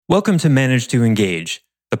Welcome to Manage to Engage,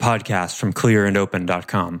 the podcast from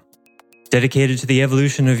clearandopen.com. Dedicated to the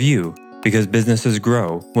evolution of you, because businesses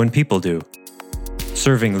grow when people do.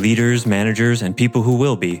 Serving leaders, managers, and people who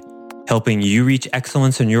will be, helping you reach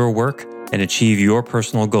excellence in your work and achieve your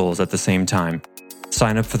personal goals at the same time.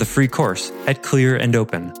 Sign up for the free course at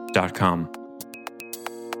clearandopen.com.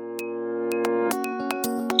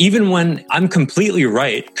 Even when I'm completely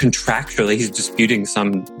right, contractually, he's disputing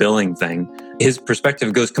some billing thing. His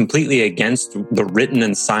perspective goes completely against the written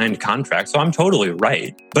and signed contract. So I'm totally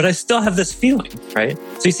right, but I still have this feeling, right?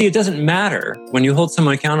 So you see, it doesn't matter when you hold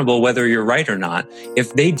someone accountable, whether you're right or not.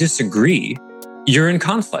 If they disagree, you're in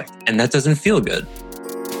conflict, and that doesn't feel good.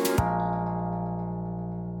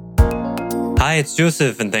 Hi, it's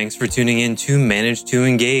Joseph, and thanks for tuning in to Manage to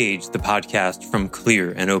Engage, the podcast from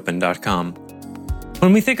clearandopen.com.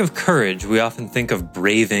 When we think of courage, we often think of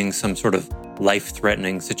braving some sort of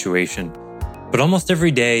life-threatening situation. But almost every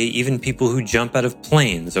day, even people who jump out of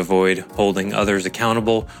planes avoid holding others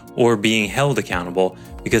accountable or being held accountable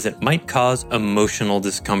because it might cause emotional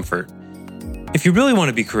discomfort. If you really want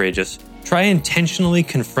to be courageous, try intentionally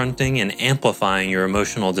confronting and amplifying your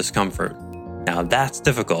emotional discomfort. Now that's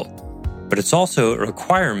difficult, but it's also a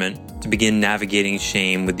requirement to begin navigating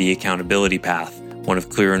shame with the accountability path, one of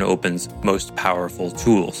Clear and Open's most powerful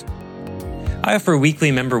tools. I offer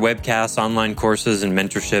weekly member webcasts, online courses, and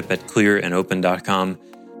mentorship at clearandopen.com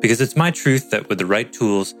because it's my truth that with the right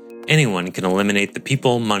tools, anyone can eliminate the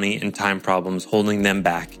people, money, and time problems holding them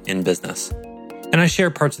back in business. And I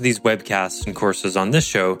share parts of these webcasts and courses on this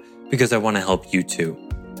show because I want to help you too.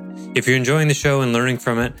 If you're enjoying the show and learning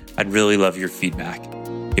from it, I'd really love your feedback.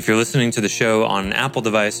 If you're listening to the show on an Apple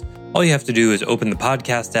device, all you have to do is open the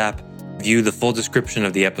podcast app, view the full description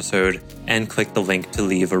of the episode, and click the link to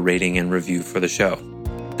leave a rating and review for the show.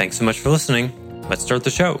 Thanks so much for listening. Let's start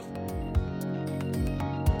the show.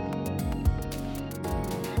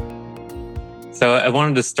 So I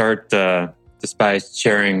wanted to start just by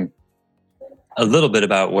sharing a little bit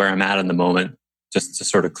about where I'm at in the moment, just to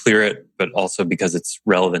sort of clear it, but also because it's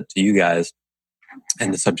relevant to you guys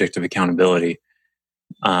and the subject of accountability.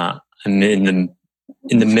 I'm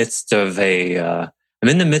in the midst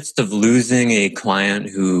of losing a client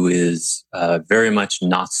who is very much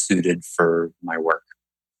not suited for my work.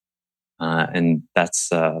 And that's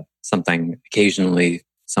something occasionally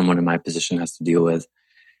someone in my position has to deal with.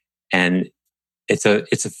 And it's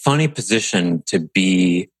a funny position to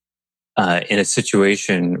be in a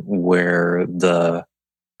situation where the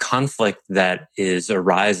conflict that is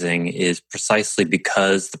arising is precisely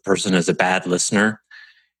because the person is a bad listener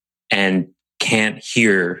and can't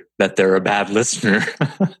hear that they're a bad listener.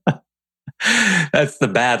 That's the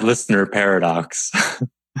bad listener paradox.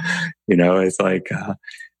 It's like, have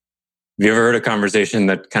you ever heard a conversation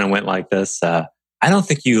that kind of went like this? I don't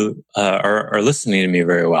think you are listening to me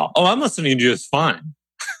very well. Oh, I'm listening to you just fine.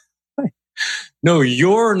 No,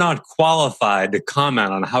 you're not qualified to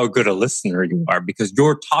comment on how good a listener you are because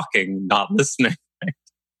you're talking, not listening.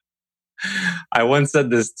 I once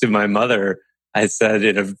said this to my mother. I said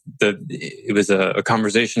it was a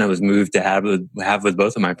conversation I was moved to have with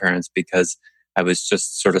both of my parents because I was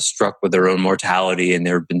just sort of struck with their own mortality and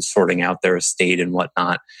they've been sorting out their estate and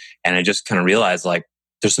whatnot. And I just kind of realized like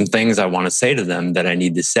there's some things I want to say to them that I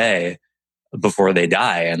need to say before they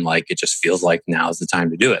die. And like it just feels like now's the time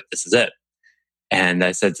to do it. This is it. And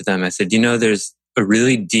I said to them, there's a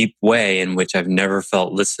really deep way in which I've never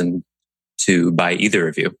felt listened to by either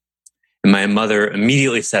of you. And my mother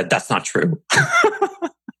immediately said, that's not true.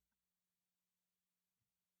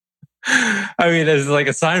 I mean, it's like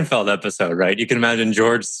a Seinfeld episode, right? You can imagine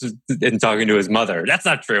George talking to his mother. That's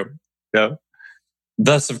not true.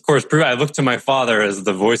 Thus, of course, I look to my father as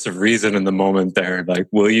the voice of reason in the moment there. Like,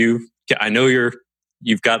 I know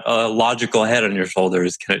you've got a logical head on your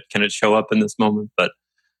shoulders. Can it show up in this moment? But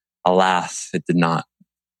alas, it did not.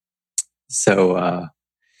 So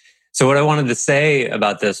what I wanted to say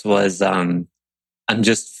about this was I'm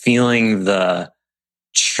just feeling the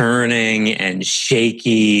churning and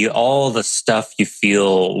shaky, all the stuff you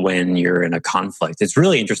feel when you're in a conflict. It's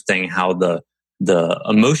really interesting how the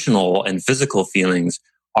emotional and physical feelings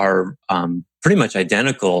are pretty much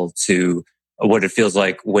identical to what it feels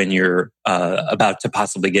like when you're about to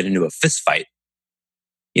possibly get into a fist fight.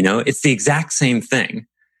 It's the exact same thing.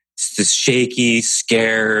 It's this shaky,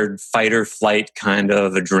 scared, fight or flight kind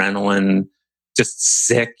of adrenaline, just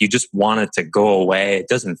sick. You just want it to go away. It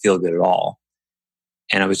doesn't feel good at all.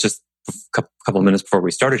 And I was just a couple minutes before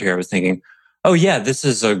we started here, I was thinking, oh yeah, this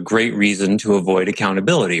is a great reason to avoid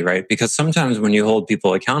accountability, right? Because sometimes when you hold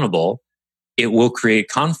people accountable, it will create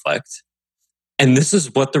conflict. And this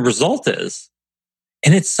is what the result is.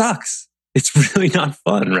 And it sucks. It's really not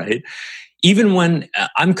fun, right? Even when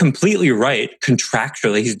I'm completely right,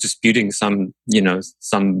 contractually, he's disputing some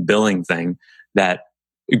billing thing that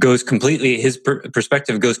goes completely, his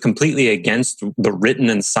perspective goes completely against the written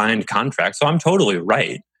and signed contract. So I'm totally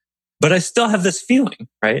right. But I still have this feeling,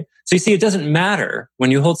 right? So you see, it doesn't matter when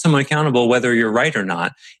you hold someone accountable, whether you're right or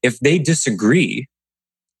not. If they disagree,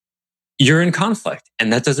 you're in conflict,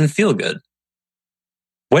 and that doesn't feel good.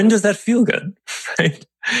 When does that feel good, right?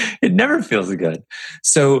 It never feels good.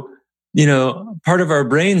 So, part of our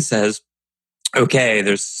brain says, okay,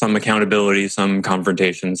 there's some accountability, some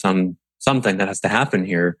confrontation, something that has to happen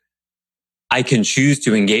here. I can choose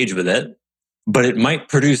to engage with it, but it might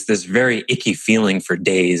produce this very icky feeling for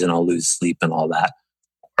days and I'll lose sleep and all that.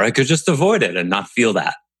 Or I could just avoid it and not feel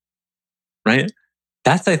that, right?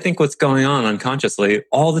 That's, I think, what's going on unconsciously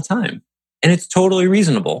all the time. And it's totally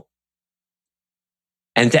reasonable.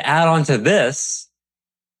 And to add on to this,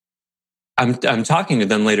 I'm talking to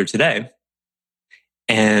them later today,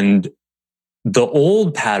 and the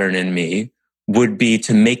old pattern in me would be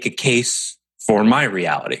to make a case for my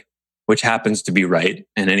reality, which happens to be right,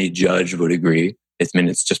 and any judge would agree.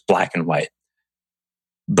 It's just black and white.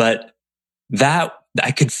 But that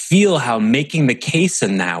I could feel how making the case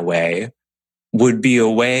in that way would be a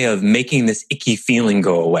way of making this icky feeling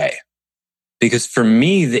go away. Because for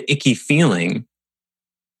me, the icky feeling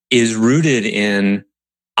is rooted in,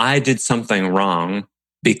 I did something wrong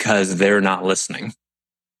because they're not listening.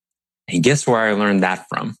 And guess where I learned that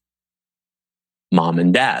from? Mom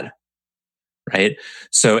and dad, right?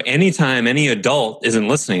 So anytime any adult isn't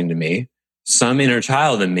listening to me, some inner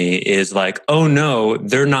child in me is like, oh no,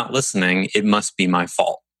 they're not listening. It must be my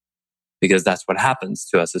fault. Because that's what happens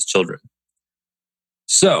to us as children.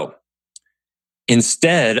 So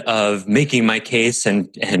instead of making my case and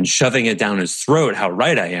shoving it down his throat how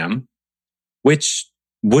right I am, which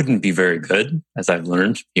wouldn't be very good, as I've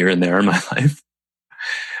learned here and there in my life,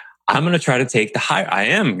 I'm going to try to take the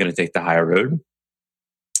higher road.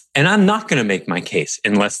 And I'm not going to make my case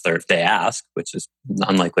unless they ask, which is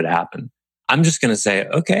unlikely to happen. I'm just going to say,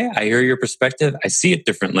 okay, I hear your perspective. I see it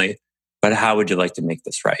differently, but how would you like to make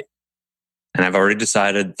this right? And I've already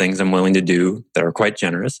decided things I'm willing to do that are quite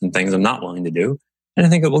generous and things I'm not willing to do. And I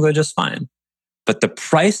think it will go just fine. But the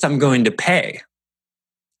price I'm going to pay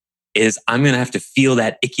is I'm going to have to feel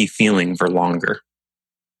that icky feeling for longer,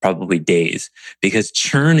 probably days, because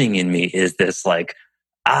churning in me is this like,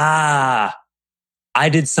 I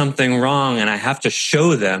did something wrong and I have to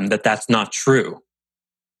show them that that's not true,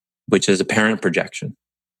 which is a parent projection.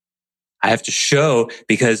 I have to show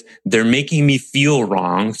because they're making me feel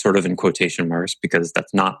wrong, sort of in quotation marks, because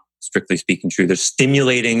that's not strictly speaking true. They're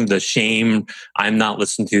stimulating the shame I'm not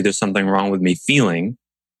listened to. There's something wrong with me feeling.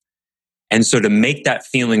 And so to make that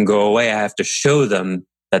feeling go away, I have to show them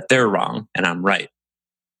that they're wrong and I'm right.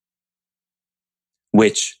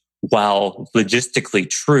 Which, while logistically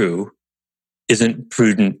true, isn't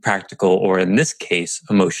prudent, practical, or in this case,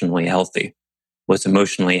 emotionally healthy. What's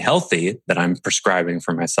emotionally healthy that I'm prescribing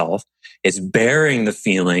for myself is bearing the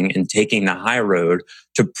feeling and taking the high road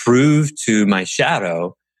to prove to my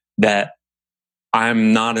shadow that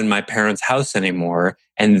I'm not in my parents' house anymore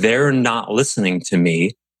and they're not listening to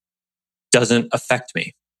me doesn't affect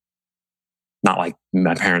me. Not like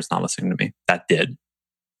my parents not listening to me. That did,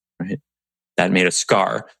 right? That made a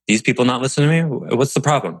scar. These people not listening to me? What's the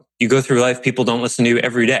problem? You go through life, people don't listen to you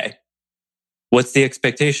every day. What's the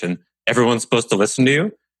expectation? Everyone's supposed to listen to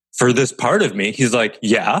you? For this part of me, he's like,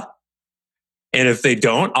 yeah. And if they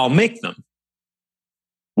don't, I'll make them.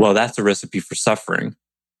 Well, that's a recipe for suffering.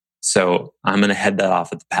 So I'm going to head that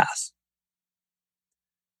off at the pass.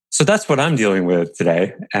 So that's what I'm dealing with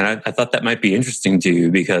today. And I thought that might be interesting to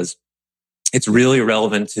you because it's really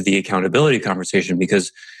relevant to the accountability conversation,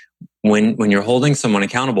 because when you're holding someone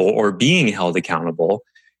accountable or being held accountable,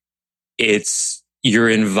 you're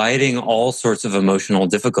inviting all sorts of emotional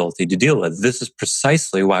difficulty to deal with. This is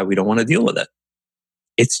precisely why we don't want to deal with it.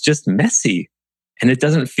 It's just messy and it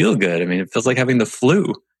doesn't feel good. I mean, it feels like having the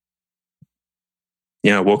flu.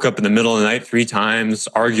 Woke up in the middle of the night 3 times,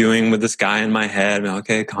 arguing with this guy in my head.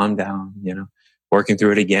 Okay, calm down, working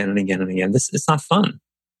through it again and again and again. It's not fun.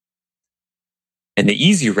 And the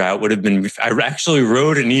easy route would have been, I actually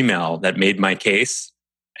wrote an email that made my case.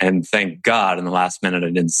 And thank God in the last minute, I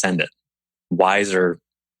didn't send it. Wiser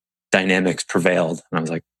dynamics prevailed. And I was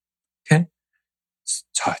like, okay,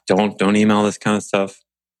 don't email this kind of stuff.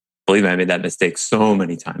 Believe me, I made that mistake so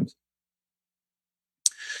many times.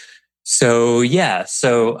 So yeah,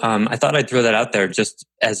 I thought I'd throw that out there just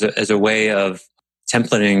as a way of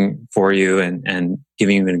templating for you and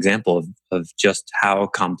giving you an example of just how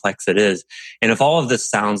complex it is. And if all of this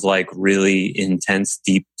sounds like really intense,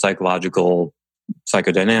 deep psychological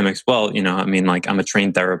psychodynamics, well, I mean, like, I'm a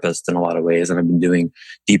trained therapist in a lot of ways, and I've been doing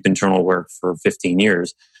deep internal work for 15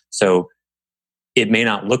 years. So it may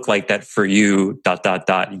not look like that for you, ...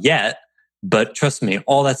 yet, but trust me,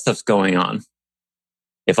 all that stuff's going on.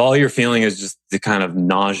 If all you're feeling is just the kind of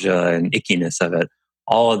nausea and ickiness of it,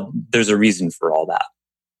 there's a reason for all that.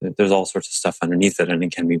 There's all sorts of stuff underneath it, and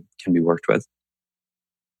it can be worked with.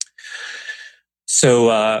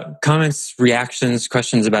 So comments, reactions,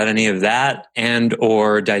 questions about any of that, and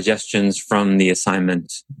or digestions from the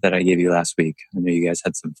assignment that I gave you last week. I know you guys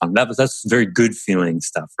had some fun. That's very good feeling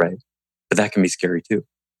stuff, right? But that can be scary too.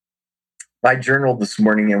 I journaled this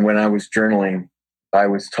morning, and when I was journaling, I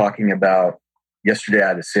was talking about yesterday I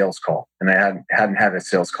had a sales call, and I hadn't had a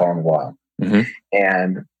sales call in a while. Mm-hmm.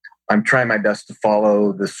 And I'm trying my best to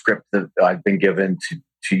follow the script that I've been given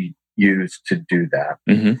to use to do that.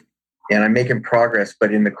 Mm-hmm. And I'm making progress.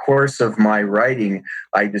 But in the course of my writing,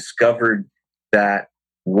 I discovered that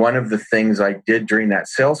one of the things I did during that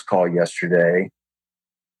sales call yesterday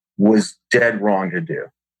was dead wrong to do,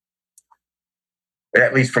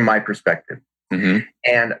 at least from my perspective. Mm-hmm.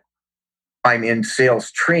 And I'm in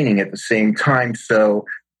sales training at the same time. So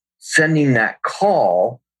sending that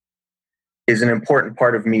call is an important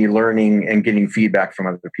part of me learning and getting feedback from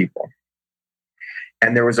other people.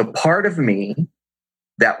 And there was a part of me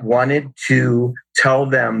that wanted to tell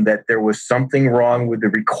them that there was something wrong with the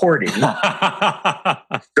recording.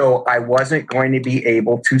 So I wasn't going to be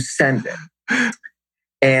able to send it.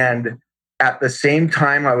 And at the same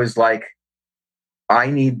time, I was like, I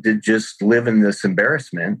need to just live in this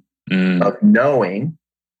embarrassment of knowing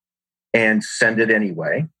and send it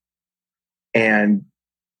anyway. And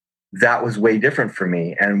that was way different for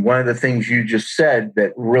me. And one of the things you just said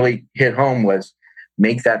that really hit home was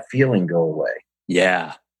make that feeling go away.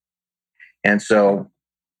 Yeah. And so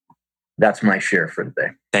that's my share for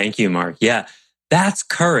today. Thank you, Mark. Yeah, that's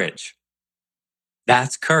courage.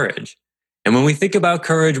 That's courage. And when we think about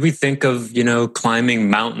courage, we think of, climbing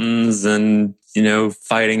mountains and,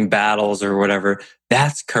 fighting battles or whatever.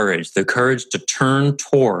 That's courage. The courage to turn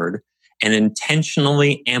toward and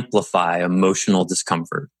intentionally amplify emotional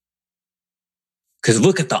discomfort. Because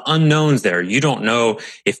look at the unknowns there. You don't know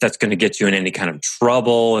if that's going to get you in any kind of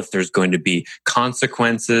trouble, if there's going to be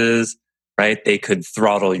consequences, right? They could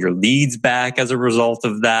throttle your leads back as a result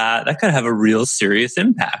of that. That could have a real serious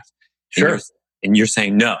impact. Sure. And you're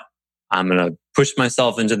saying, no, I'm going to push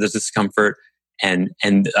myself into this discomfort. And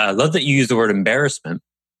I love that you use the word embarrassment,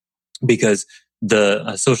 because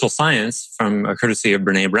the social science from a courtesy of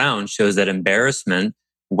Brene Brown shows that embarrassment,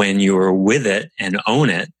 when you're with it and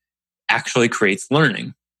own it, actually creates learning.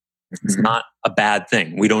 Mm-hmm. It's not a bad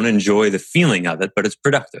thing. We don't enjoy the feeling of it, but it's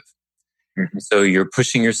productive. Mm-hmm. So you're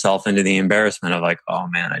pushing yourself into the embarrassment of like, oh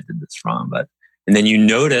man, I did this wrong. And then you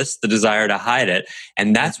notice the desire to hide it.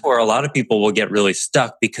 And that's where a lot of people will get really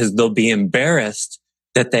stuck, because they'll be embarrassed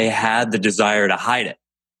that they had the desire to hide it.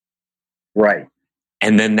 Right.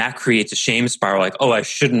 And then that creates a shame spiral, like, oh, I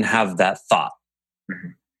shouldn't have that thought. Mm-hmm.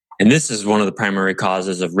 And this is one of the primary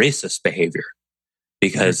causes of racist behavior.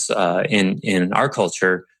 Because in our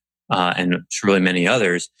culture, and surely many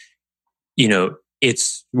others,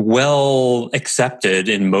 it's well accepted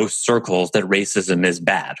in most circles that racism is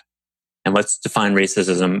bad. And let's define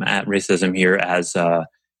racism here as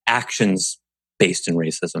actions based in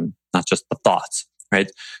racism, not just the thoughts,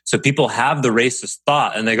 right? So people have the racist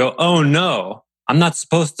thought and they go, oh no, I'm not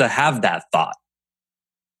supposed to have that thought.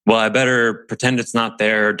 Well, I better pretend it's not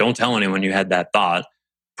there. Don't tell anyone you had that thought.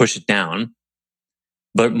 Push it down.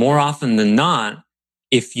 But more often than not,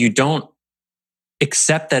 if you don't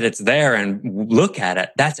accept that it's there and look at it,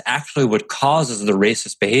 that's actually what causes the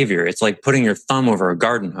racist behavior. It's like putting your thumb over a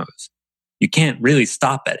garden hose. You can't really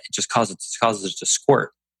stop it. It just causes it to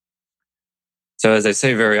squirt. So as I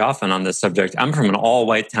say very often on this subject, I'm from an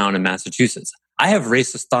all-white town in Massachusetts. I have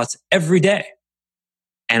racist thoughts every day.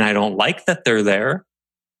 And I don't like that they're there,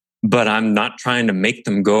 but I'm not trying to make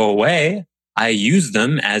them go away. I use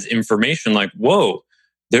them as information like, whoa,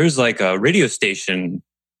 there's like a radio station,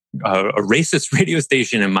 a racist radio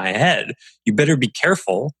station in my head. You better be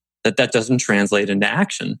careful that doesn't translate into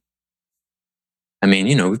action. I mean,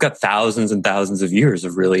 we've got thousands and thousands of years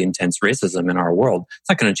of really intense racism in our world. It's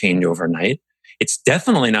not going to change overnight. It's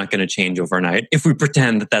definitely not going to change overnight if we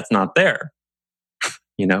pretend that that's not there.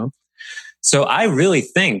 So I really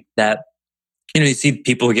think that, you see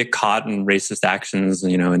people get caught in racist actions,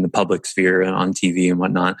 in the public sphere and on TV and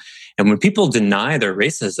whatnot. And when people deny their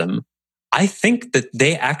racism, I think that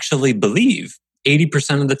they actually believe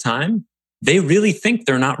 80% of the time, they really think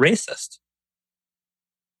they're not racist.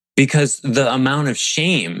 Because the amount of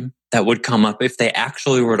shame that would come up if they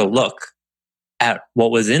actually were to look at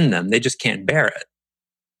what was in them, they just can't bear it.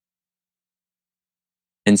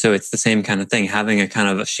 And so it's the same kind of thing, having a kind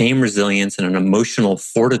of a shame resilience and an emotional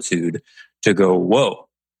fortitude to go, whoa,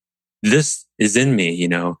 this is in me,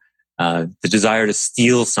 the desire to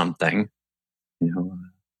steal something.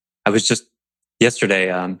 I was just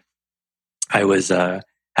yesterday, I was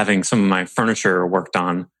having some of my furniture worked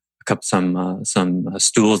on, some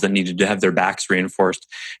stools that needed to have their backs reinforced.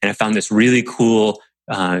 And I found this really cool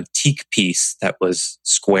teak piece that was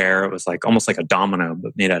square. It was like almost like a domino,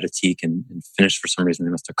 but made out of teak and finished for some reason.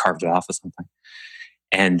 They must have carved it off of something.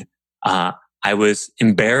 And I was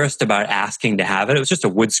embarrassed about asking to have it. It was just a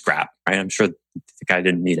wood scrap, right? I'm sure the guy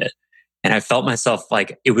didn't need it. And I felt myself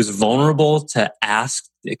like it was vulnerable to ask,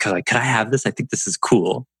 because like, could I have this? I think this is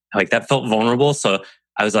cool. Like that felt vulnerable. So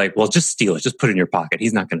I was like, well, just steal it. Just put it in your pocket.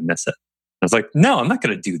 He's not going to miss it. I was like, no, I'm not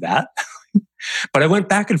going to do that. But I went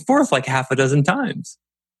back and forth like half a dozen times.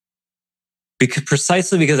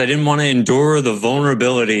 Precisely because I didn't want to endure the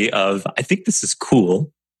vulnerability of, I think this is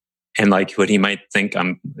cool. And like what he might think,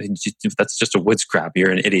 that's just a wood scrap.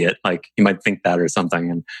 You're an idiot. Like he might think that or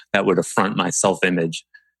something. And that would affront my self-image.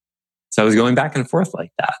 So I was going back and forth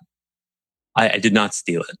like that. I did not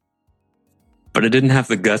steal it. But I didn't have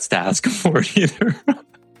the guts to ask for it either.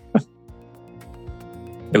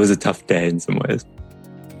 It was a tough day in some ways.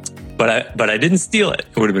 But I didn't steal it.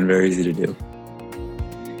 It would have been very easy to do.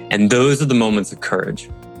 And those are the moments of courage.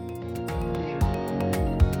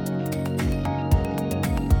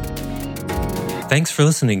 Thanks for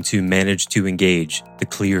listening to Manage to Engage, the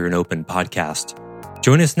Clear and Open podcast.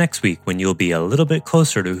 Join us next week when you'll be a little bit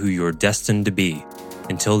closer to who you're destined to be.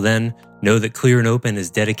 Until then, know that Clear and Open is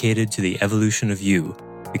dedicated to the evolution of you,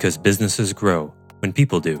 because businesses grow when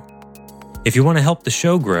people do. If you want to help the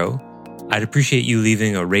show grow, I'd appreciate you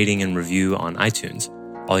leaving a rating and review on iTunes.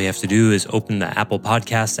 All you have to do is open the Apple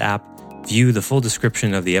Podcasts app, view the full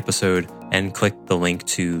description of the episode, and click the link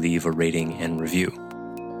to leave a rating and review.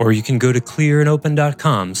 Or you can go to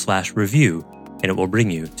clearandopen.com/review, and it will bring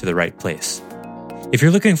you to the right place. If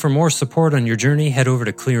you're looking for more support on your journey, head over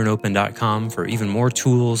to clearandopen.com for even more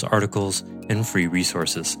tools, articles, and free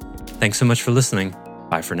resources. Thanks so much for listening.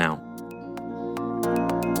 Bye for now.